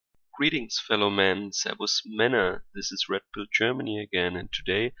Greetings, fellow men, Servus Männer, this is Red Pill Germany again, and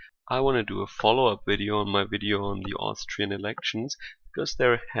today I want to do a follow-up video on my video on the Austrian elections, because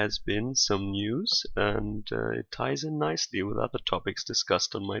there has been some news and it ties in nicely with other topics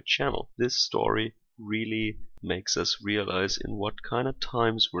discussed on my channel. This story really makes us realize in what kind of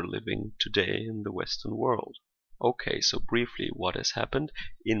times we're living today in the Western world. Okay, so briefly, what has happened?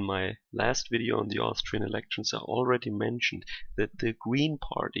 In my last video on the Austrian elections, I already mentioned that the Green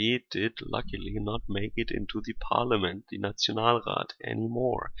Party did luckily not make it into the parliament, the Nationalrat,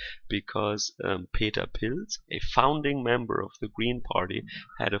 anymore, because Peter Pilz, a founding member of the Green Party,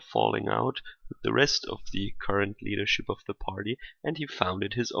 had a falling out with the rest of the current leadership of the party, and he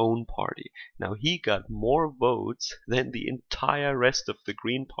founded his own party. Now, he got more votes than the entire rest of the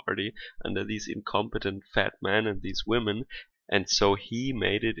Green Party under these incompetent fat men and these women, and so he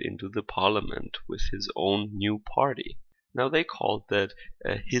made it into the parliament with his own new party. Now, they called that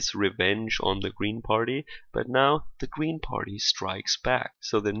his revenge on the Green Party, but now the Green Party strikes back.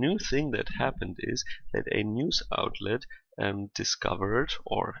 So the new thing that happened is that a news outlet discovered,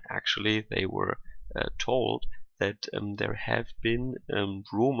 or actually they were told, that there have been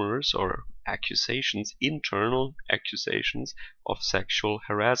rumors or accusations, internal accusations of sexual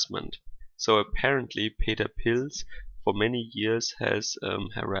harassment. So apparently Peter Pilz for many years has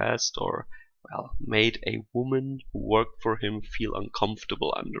harassed or made a woman who worked for him feel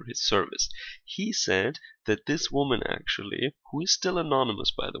uncomfortable under his service. He said that this woman actually, who is still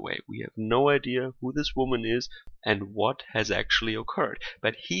anonymous by the way, we have no idea who this woman is and what has actually occurred,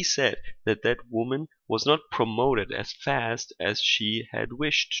 but he said that that woman was not promoted as fast as she had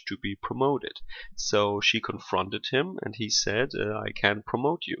wished to be promoted. So she confronted him and he said, I can't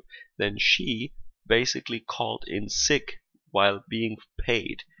promote you. Then she basically called in sick while being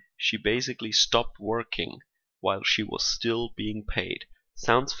paid. She basically stopped working while she was still being paid.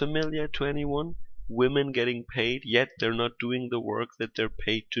 Sounds familiar to anyone? Women getting paid, yet they're not doing the work that they're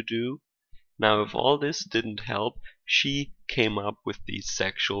paid to do? Now, if all this didn't help, she came up with these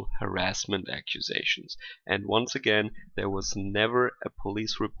sexual harassment accusations. And once again, there was never a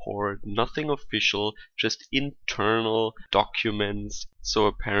police report, nothing official, just internal documents. So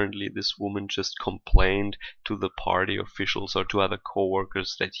apparently this woman just complained to the party officials or to other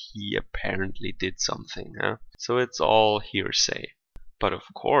co-workers that he apparently did something. So it's all hearsay. But of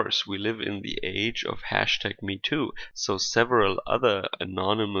course, we live in the age of #MeToo, so several other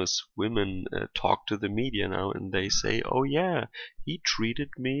anonymous women talk to the media now and they say, oh yeah, he treated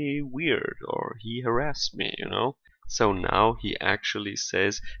me weird or he harassed me, you know. So now he actually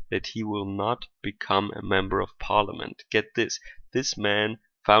says that he will not become a member of parliament. Get this man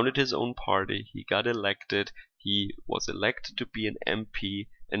founded his own party, he got elected, he was elected to be an MP,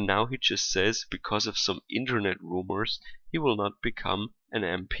 and now he just says, because of some internet rumors, he will not become an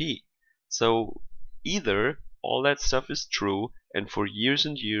MP. So either all that stuff is true, and for years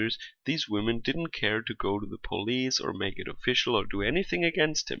and years these women didn't care to go to the police or make it official or do anything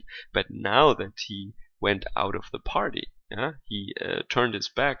against him. But now that he went out of the party, he turned his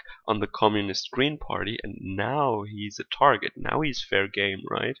back on the Communist Green Party, and now he's a target. Now he's fair game,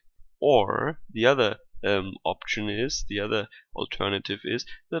 right? Or the other option is, the other alternative is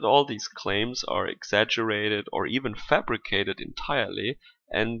that all these claims are exaggerated or even fabricated entirely,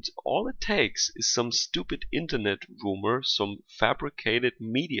 and all it takes is some stupid internet rumor, some fabricated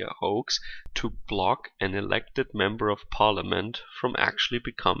media hoax to block an elected member of parliament from actually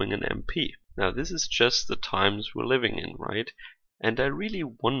becoming an MP. Now, this is just the times we're living in, right? And I really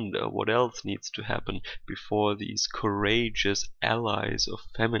wonder what else needs to happen before these courageous allies of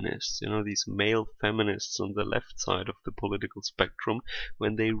feminists, you know, these male feminists on the left side of the political spectrum,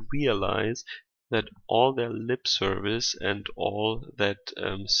 when they realize that all their lip service and all that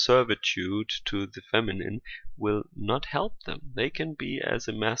servitude to the feminine will not help them. They can be as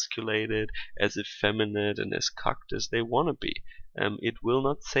emasculated, as effeminate, and as cucked as they want to be. It will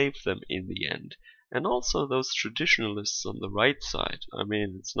not save them in the end. And also those traditionalists on the right side, I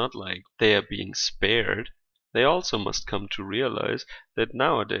mean, it's not like they are being spared. They also must come to realize that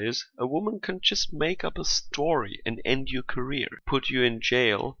nowadays a woman can just make up a story and end your career, put you in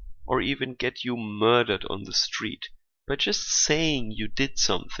jail, or even get you murdered on the street by just saying you did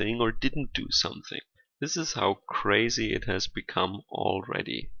something or didn't do something. This is how crazy it has become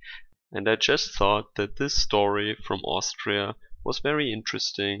already. And I just thought that this story from Austria was very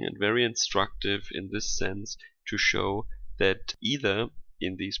interesting and very instructive in this sense, to show that either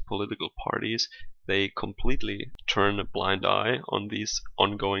in these political parties they completely turn a blind eye on these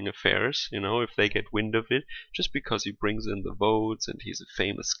ongoing affairs, you know, if they get wind of it, just because he brings in the votes and he's a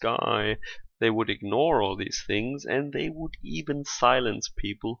famous guy, They would ignore all these things, and they would even silence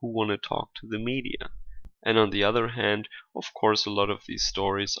people who want to talk to the media. And on the other hand, of course, a lot of these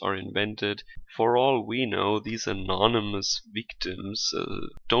stories are invented. For all we know, these anonymous victims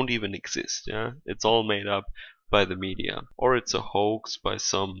don't even exist. Yeah, it's all made up by the media, or it's a hoax by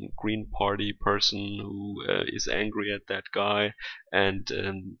some Green Party person who is angry at that guy, and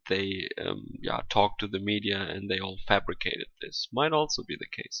they talk to the media and they all fabricated this. Might also be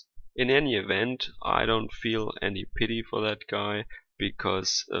the case. In any event, I don't feel any pity for that guy,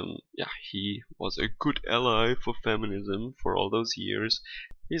 because he was a good ally for feminism for all those years.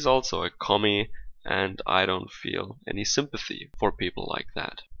 He's also a commie, and I don't feel any sympathy for people like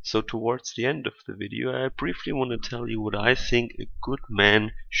that. So towards the end of the video, I briefly want to tell you what I think a good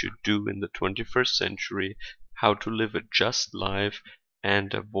man should do in the 21st century, how to live a just life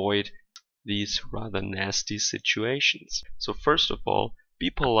and avoid these rather nasty situations. So first of all,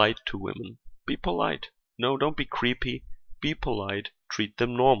 be polite to women. Be polite. No, don't be creepy. Be polite, treat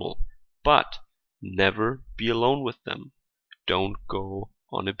them normal, but never be alone with them. Don't go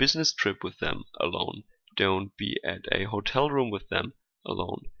on a business trip with them alone. Don't be at a hotel room with them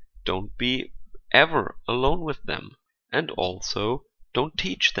alone. Don't be ever alone with them. And also, don't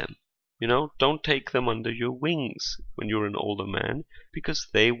teach them. Don't take them under your wings when you're an older man, because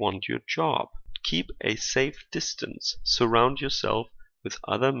they want your job. Keep a safe distance. Surround yourself with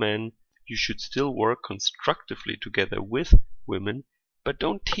other men. You should still work constructively together with women, but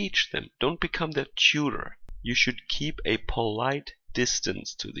don't teach them. Don't become their tutor. You should keep a polite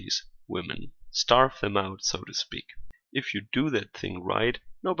distance to these women. Starve them out, so to speak. If you do that thing right,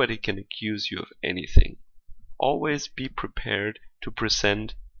 nobody can accuse you of anything. Always be prepared to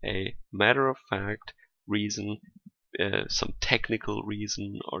present a matter-of-fact reason, some technical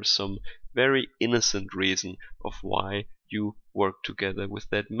reason, or some very innocent reason of why you work together with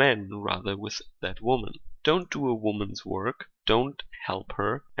that man rather with that woman. Don't do a woman's work, don't help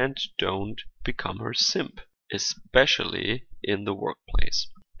her, and don't become her simp, especially in the workplace.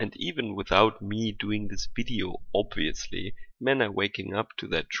 And even without me doing this video, obviously, men are waking up to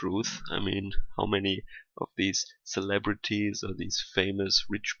that truth. I mean, how many of these celebrities or these famous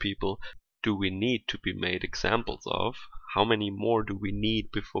rich people do we need to be made examples of? How many more do we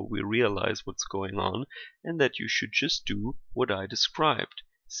need before we realize what's going on, and that you should just do what I described.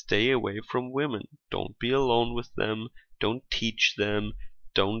 Stay away from women. Don't be alone with them. Don't teach them.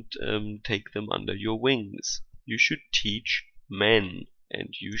 Don't take them under your wings. You should teach men, and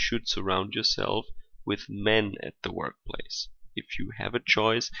you should surround yourself with men at the workplace. If you have a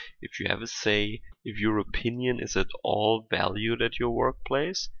choice, if you have a say, if your opinion is at all valued at your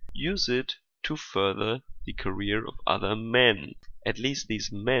workplace, use it to further the career of other men. At least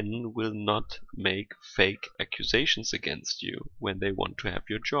these men will not make fake accusations against you when they want to have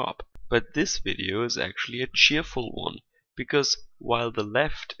your job. But this video is actually a cheerful one, because while the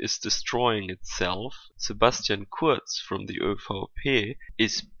left is destroying itself, Sebastian Kurz from the ÖVP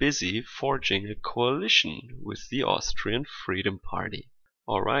is busy forging a coalition with the Austrian Freedom Party.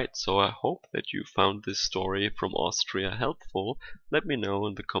 Alright, so I hope that you found this story from Austria helpful. Let me know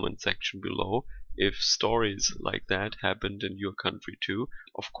in the comment section below if stories like that happened in your country too.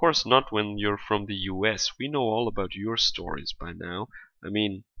 Of course not when you're from the US. We know all about your stories by now. I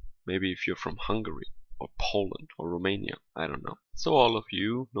mean, maybe if you're from Hungary or Poland or Romania, I don't know. So all of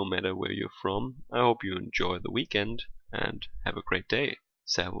you, no matter where you're from, I hope you enjoy the weekend and have a great day.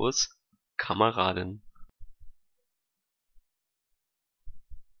 Servus, Kameraden.